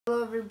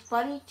Hello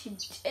everybody,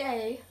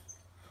 today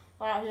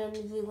we're out here in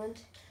New Zealand.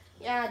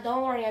 Yeah,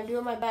 don't worry, I'm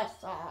doing my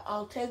best.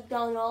 I'll take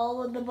down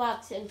all of the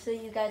bucks and so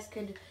you guys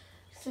could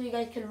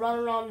run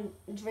around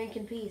and drink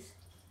in peace.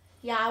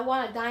 Yeah, I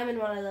want a diamond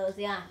one of those,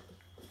 yeah.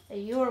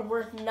 You are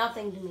worth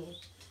nothing to me.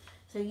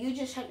 So you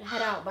just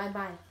head out,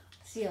 bye-bye.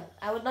 See ya.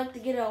 I would like to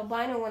get an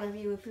albino one of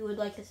you if you would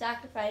like to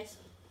sacrifice.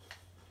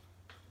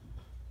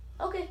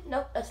 Okay,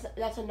 nope,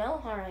 that's a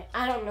no? Alright,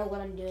 I don't know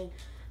what I'm doing.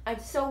 I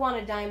so want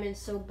a diamond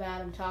so bad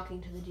I'm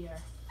talking to the deer.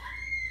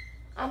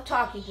 I'm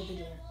talking to the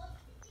deer.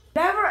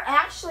 Never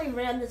actually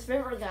ran this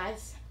river,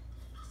 guys.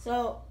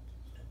 So,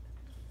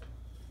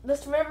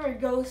 this river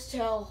goes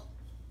till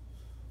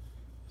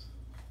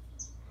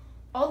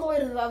all the way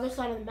to the other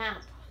side of the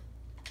map.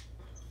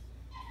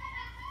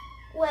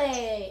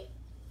 Wait,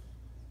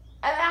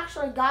 I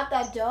actually got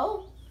that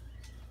doe?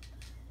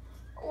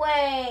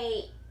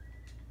 Wait,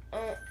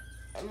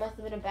 it must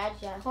have been a bad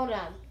shot. Hold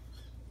on.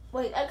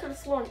 Wait, I could have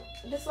sworn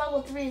this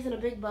level 3 isn't a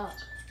big buck.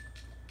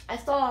 I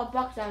saw a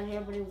buck down here,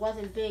 but it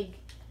wasn't big.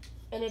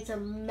 And it's a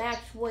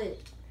max weight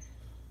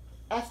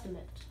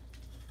estimate.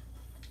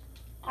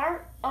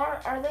 Are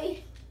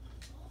they?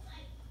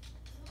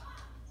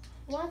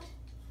 What?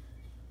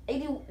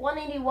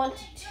 181 to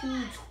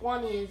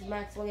 220 is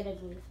max weight, I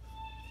believe.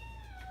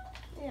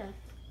 Yeah.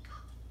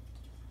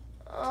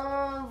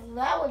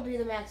 That would be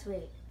the max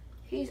weight.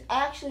 He's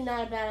actually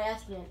not a bad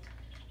estimate.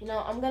 You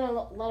know, I'm gonna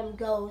let him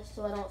go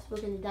so I don't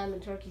spook any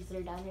diamond turkeys that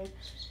are down here.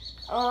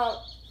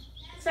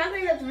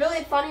 Something that's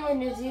really funny when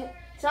New Zealand,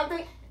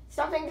 something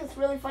that's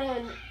really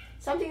funny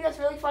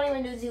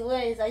when New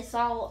Zealand is I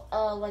saw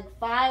like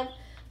 5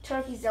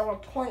 turkeys that were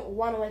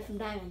 0.1 away from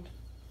diamond.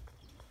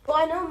 Well,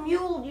 I know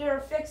mule deer are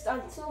fixed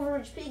on Silver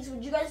Ridge Peaks.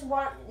 Would you guys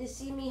want to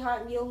see me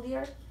hunt mule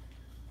deer?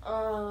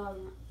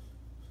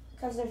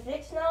 Because they're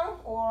fixed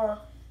now, or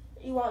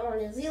you want more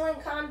New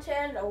Zealand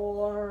content,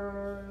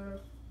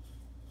 or...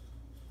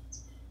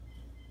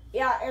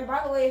 Yeah, and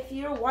by the way, if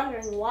you're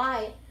wondering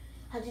why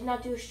I did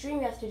not do a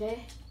stream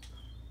yesterday,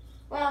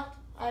 well,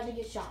 I had to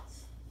get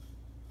shots.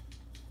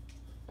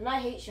 And I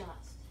hate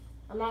shots.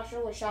 I'm not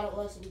sure what shot it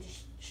was, I'm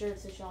just sure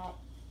it's a shot.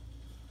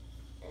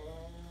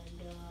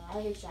 And I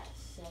hate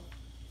shots, so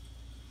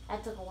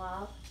that took a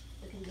while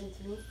to convince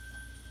me.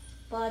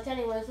 But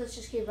anyways, let's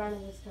just keep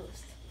running this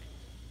coast.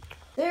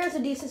 There's a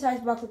decent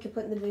sized buck we could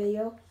put in the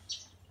video.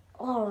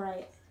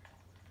 Alright.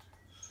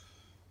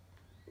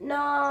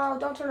 No,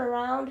 don't turn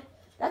around.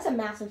 That's a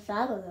massive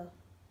fallow, though.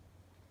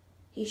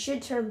 He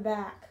should turn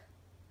back.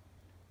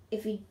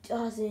 If he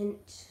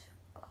doesn't...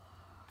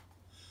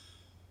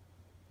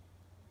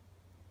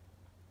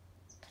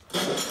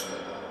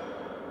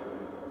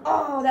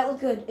 Oh, that looked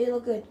good. It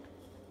looked good.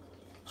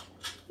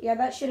 Yeah,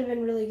 that should have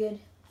been really good.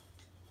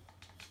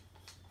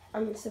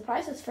 I'm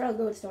surprised those feral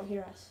goats don't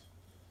hear us.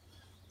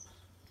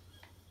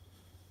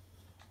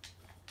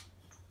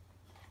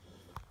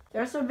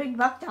 There's a big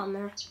buck down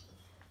there.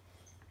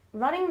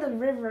 Running the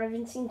river, I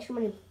haven't seen too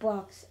many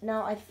bucks.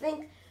 Now, I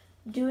think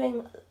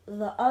doing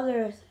the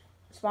other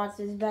spots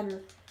is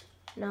better.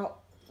 Now,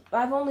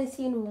 I've only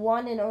seen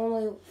one and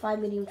only 5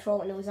 medium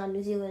trout, and it was on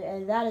New Zealand,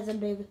 and that is a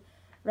big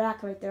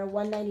rack right there,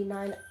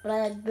 199, but I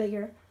had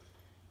bigger.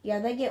 Yeah,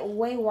 they get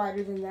way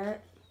wider than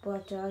that,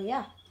 but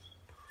yeah.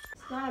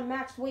 It's not a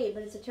max weight,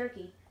 but it's a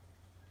turkey.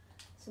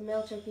 It's a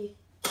male turkey.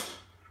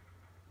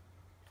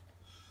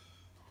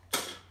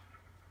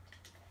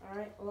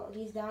 Alright, well,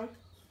 he's down.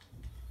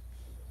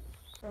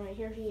 Alright,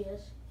 here he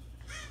is.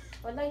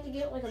 I'd like to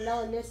get like a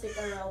melanistic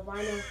or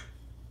albino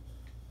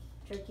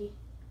turkey.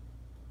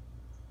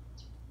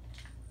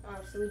 Oh,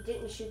 so we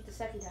didn't shoot the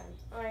second time.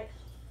 Alright.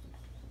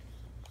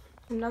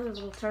 Another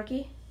little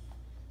turkey.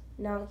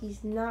 No,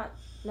 he's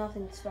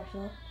nothing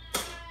special.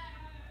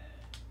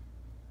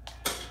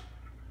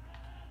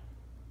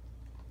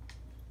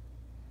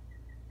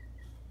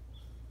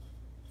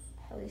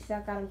 At least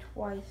that got him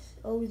twice.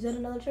 Oh, is that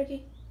another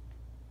turkey?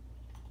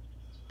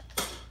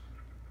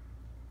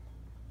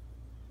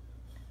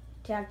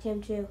 Tagged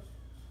him too.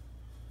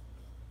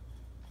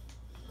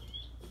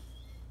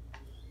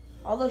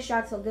 All those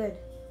shots look good.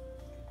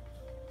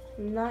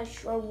 I'm not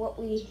sure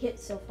what we hit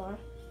so far.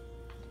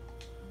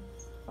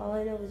 All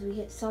I know is we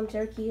hit some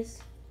turkeys.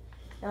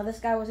 Now this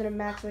guy wasn't a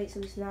max weight, so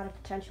he's not a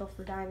potential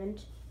for diamond.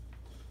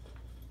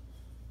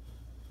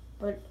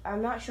 But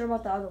I'm not sure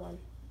about the other one,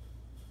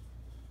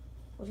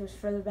 which was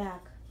further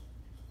back.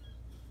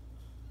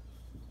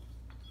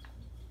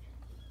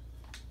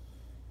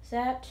 Is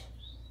that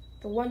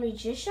the one we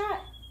just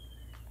shot?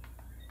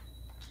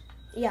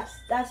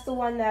 Yes, that's the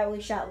one that we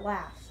shot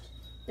last.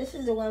 This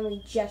is the one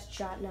we just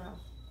shot now.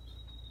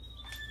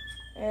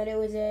 And it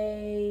was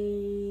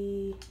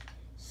a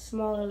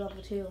smaller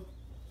level 2.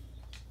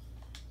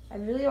 I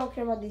really don't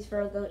care about these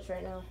feral goats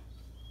right now.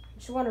 I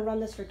just want to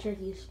run this for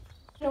turkeys.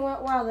 You know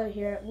what, while they're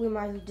here, we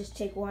might as well just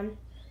take one.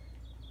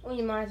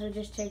 We might as well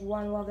just take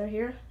one while they're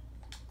here.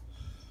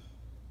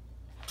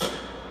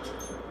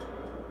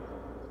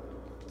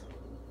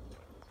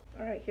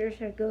 Alright,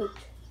 here's our goat.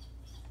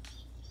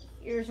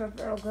 Here's our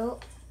feral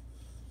goat.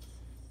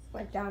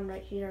 Went down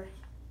right here.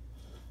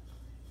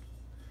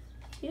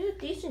 He's a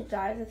decent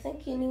size. I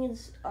think he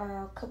needs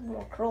a couple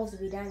more curls to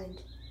be diamond.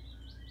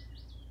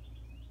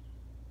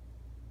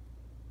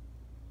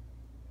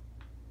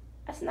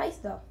 That's nice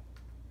though.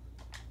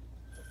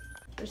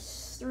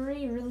 There's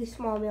 3 really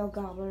small male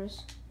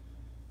gobblers.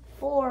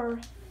 4,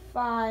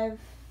 5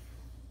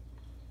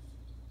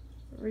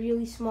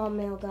 really small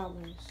male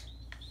gobblers.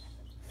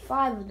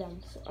 5 of them.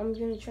 So I'm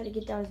gonna try to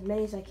get down as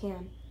many as I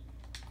can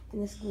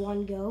in this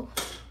one go.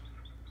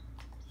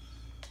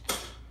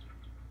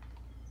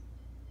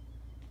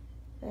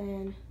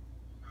 And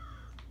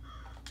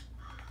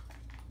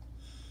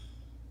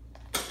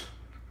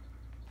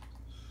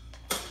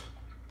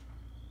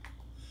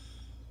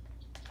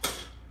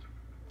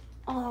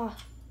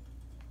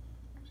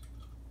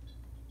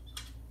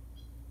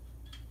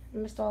I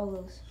missed all of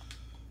those.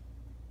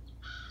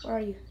 Where are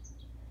you?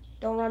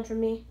 Don't run from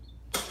me.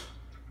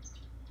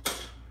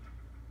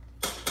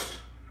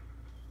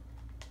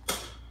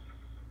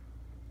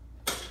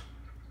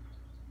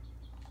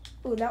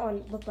 Ooh, that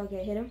one looked like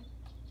it hit him.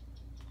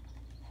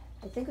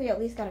 I think we at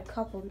least got a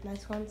couple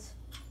nice ones.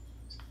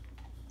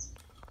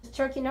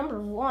 Turkey number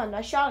 1.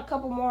 I shot a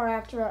couple more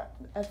after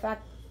in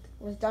fact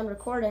was done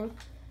recording,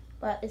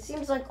 but it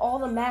seems like all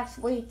the max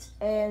weights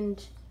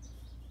and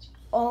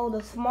all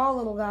the small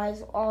little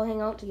guys all hang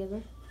out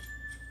together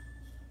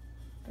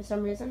for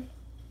some reason.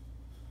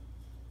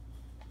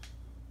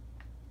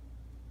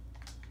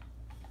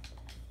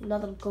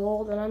 Another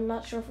gold, and I'm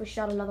not sure if we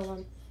shot another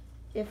one.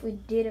 If we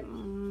did, it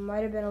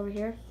might have been over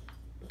here.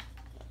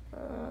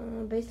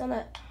 Based on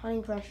that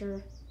hunting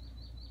pressure,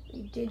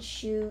 we did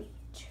shoot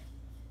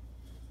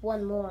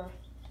one more,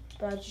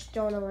 but I just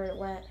don't know where it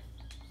went.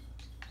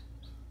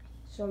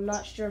 So I'm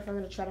not sure if I'm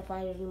going to try to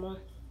find it anymore.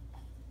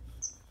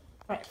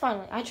 Alright,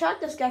 finally. I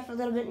tracked this guy for a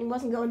little bit and he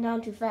wasn't going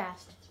down too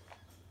fast.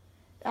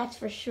 That's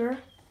for sure.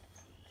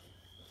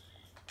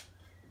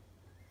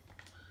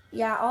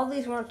 Yeah, all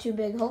these weren't too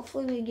big.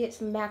 Hopefully we get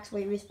some max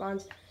weight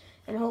respawns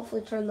and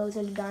hopefully turn those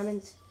into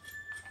diamonds.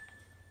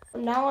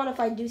 From now on, if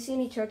I do see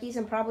any turkeys,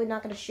 I'm probably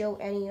not going to show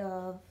any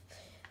of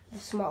the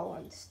small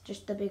ones,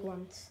 just the big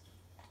ones.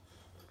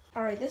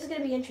 Alright, this is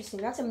going to be interesting.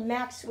 That's a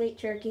max weight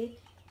turkey,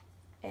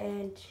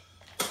 and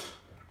I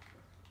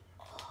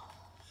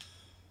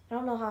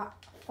don't know how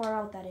far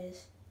out that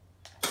is.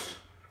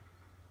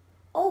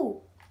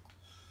 Oh!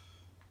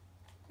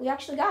 We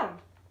actually got him.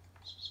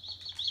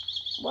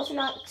 Was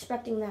not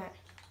expecting that.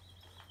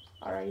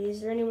 Alright,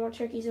 is there any more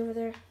turkeys over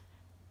there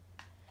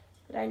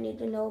that I need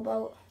to know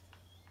about?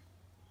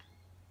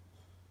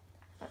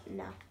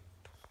 No.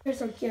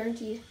 Here's our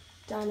guaranteed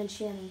diamond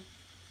chamois.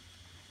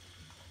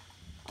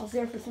 I'll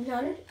zero for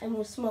 300 and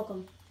we'll smoke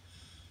them.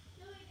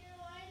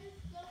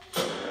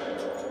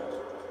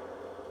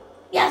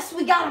 Yes,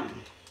 we got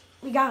him.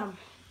 We got him.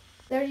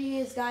 There he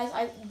is, guys.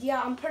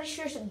 I'm pretty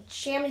sure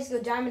chamois go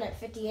diamond at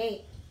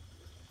 58.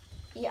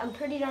 Yeah, I'm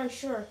pretty darn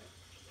sure.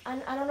 I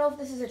don't know if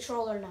this is a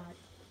troll or not,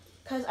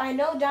 because I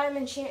know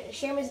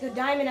chamois go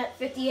diamond at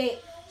 58.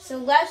 So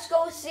let's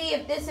go see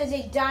if this is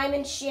a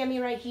diamond chamois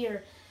right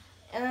here.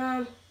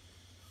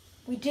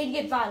 We did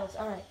get vitals.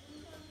 All right,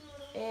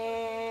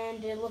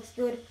 and it looks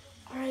good.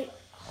 All right,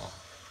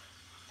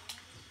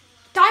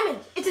 diamond.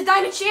 It's a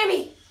diamond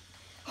chamois.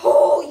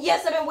 Oh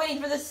yes, I've been waiting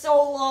for this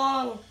so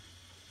long.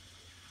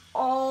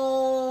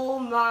 Oh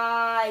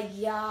my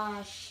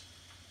gosh,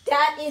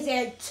 that is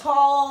a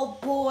tall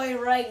boy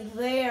right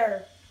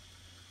there.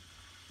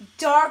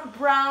 Dark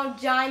brown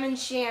diamond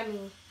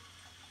chamois.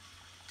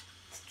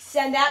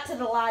 Send that to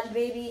the lodge,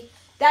 baby.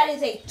 That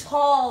is a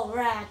tall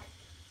rack.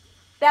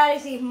 That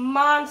is a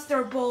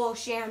monster bull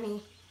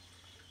chamois.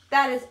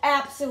 That is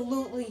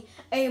absolutely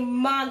a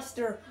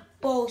monster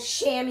bull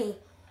chamois.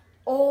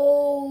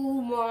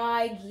 Oh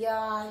my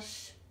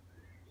gosh.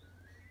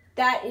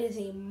 That is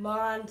a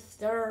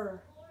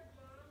monster.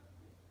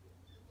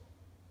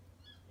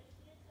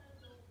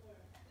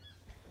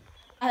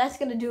 That's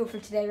going to do it for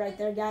today right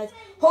there, guys.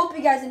 Hope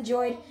you guys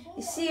enjoyed.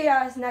 See you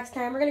guys next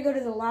time. We're going to go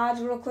to the lodge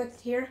real quick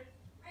here.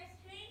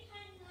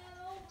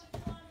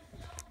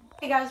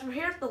 Hey guys, we're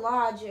here at the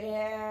lodge,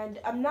 and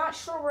I'm not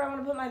sure where I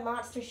want to put my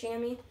monster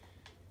chamois.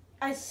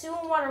 I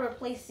soon want to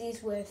replace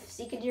these with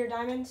Seeker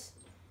diamonds.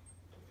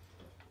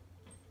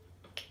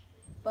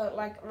 But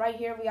like right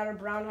here, we got our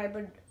brown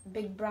hybrid,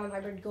 big brown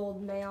hybrid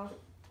gold male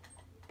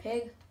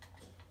pig.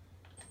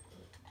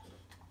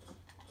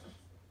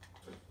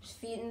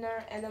 Just feet in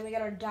there, and then we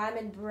got our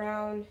diamond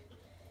brown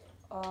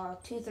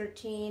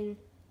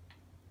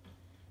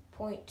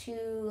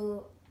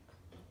 213.2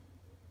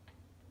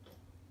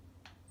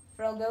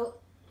 frill goat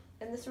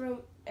in this room,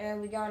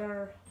 and we got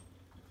our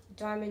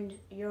diamond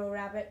Euro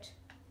rabbit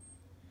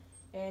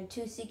and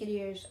 2 Seeker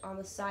deers on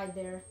the side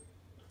there.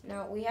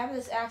 Now we have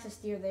this axis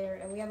deer there,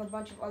 and we have a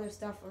bunch of other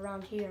stuff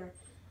around here.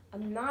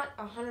 I'm not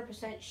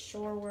 100%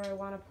 sure where I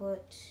want to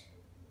put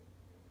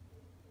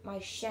my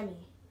chamois.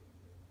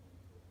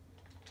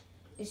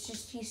 It's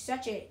just he's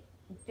such a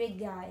big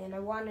guy, and I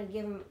want to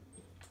give him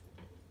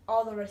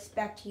all the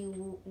respect he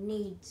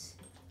needs.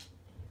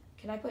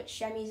 Can I put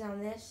chamois on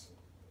this?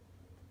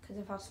 Because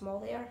of how small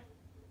they are?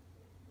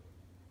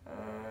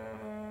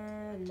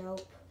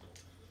 Nope.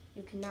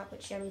 You cannot put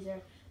chamois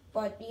there.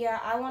 But yeah,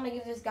 I want to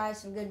give this guy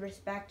some good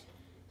respect.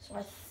 So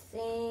I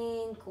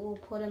think we'll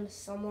put him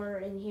somewhere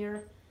in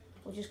here,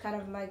 which is kind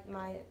of like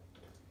my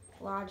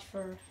lodge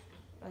for,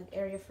 like,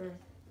 area for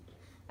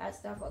that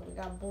stuff. Like, we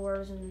got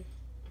boars and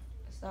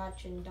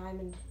such, and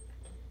diamonds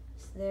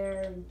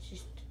there, and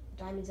just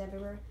diamonds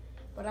everywhere.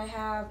 But I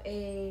have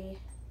a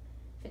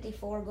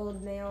 54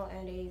 gold male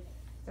and a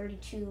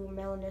 32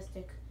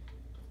 melanistic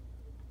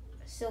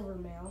silver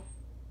male,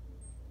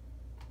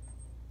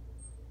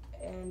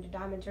 and a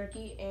diamond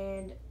turkey,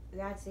 and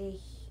that's a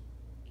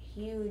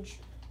huge,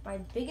 my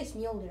biggest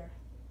mule deer.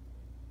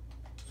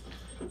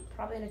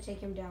 Probably gonna take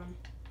him down.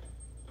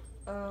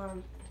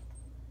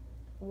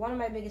 One of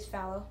my biggest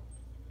fallow.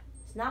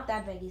 It's not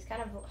that big. He's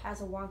kind of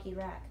has a wonky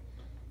rack.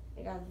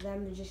 I got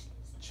them just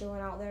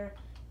chilling out there.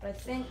 But I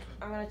think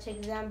I'm gonna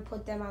take them,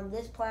 put them on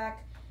this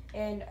plaque,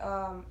 and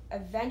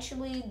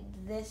eventually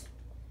this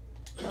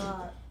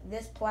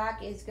this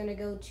plaque is gonna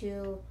go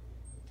to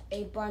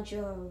a bunch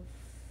of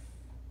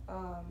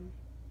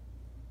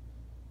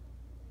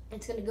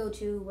it's gonna go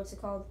to, what's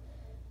it called?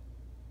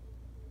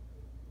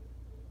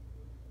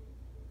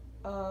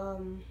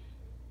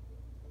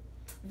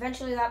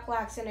 Eventually that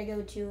plaque's gonna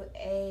go to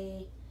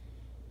a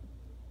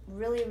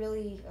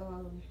really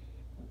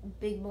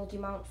big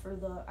multi-mount for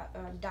the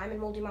diamond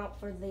multi-mount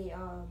for the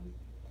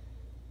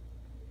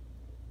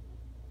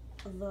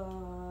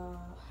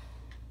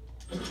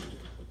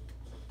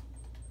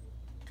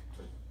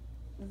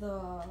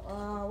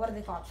what do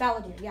they call it?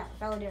 Fallow deer. Yeah,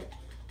 fallow deer.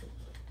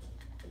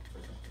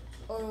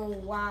 Oh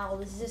wow,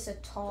 is this a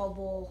tall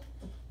bull?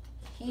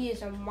 He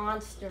is a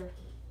monster.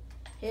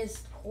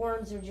 His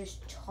horns are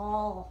just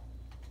tall.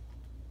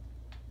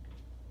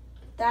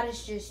 That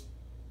is just,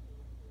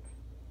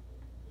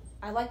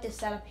 I like this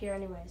setup here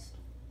anyways.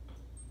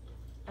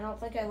 I don't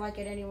think I like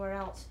it anywhere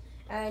else.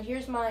 And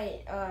here's my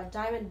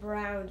diamond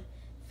brown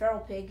feral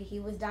pig. He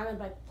was diamond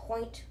by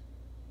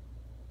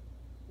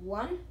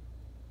 0.1.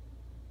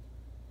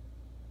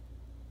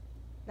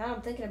 Now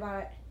I'm thinking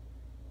about it.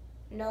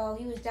 No,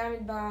 he was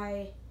diamond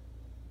by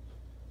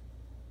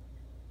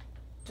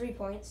 3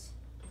 points.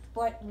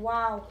 But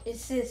wow,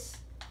 is this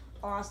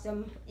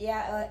awesome.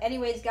 Yeah,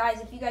 anyways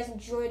guys, if you guys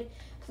enjoyed,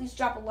 please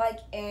drop a like,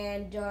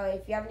 and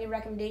if you have any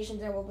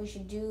recommendations on what we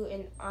should do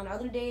on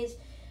other days,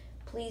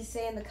 please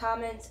say in the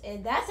comments.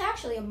 And that's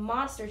actually a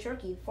monster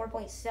turkey,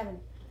 4.7.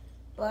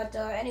 But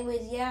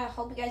anyways, yeah,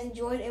 hope you guys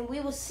enjoyed, and we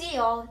will see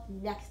y'all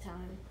next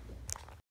time.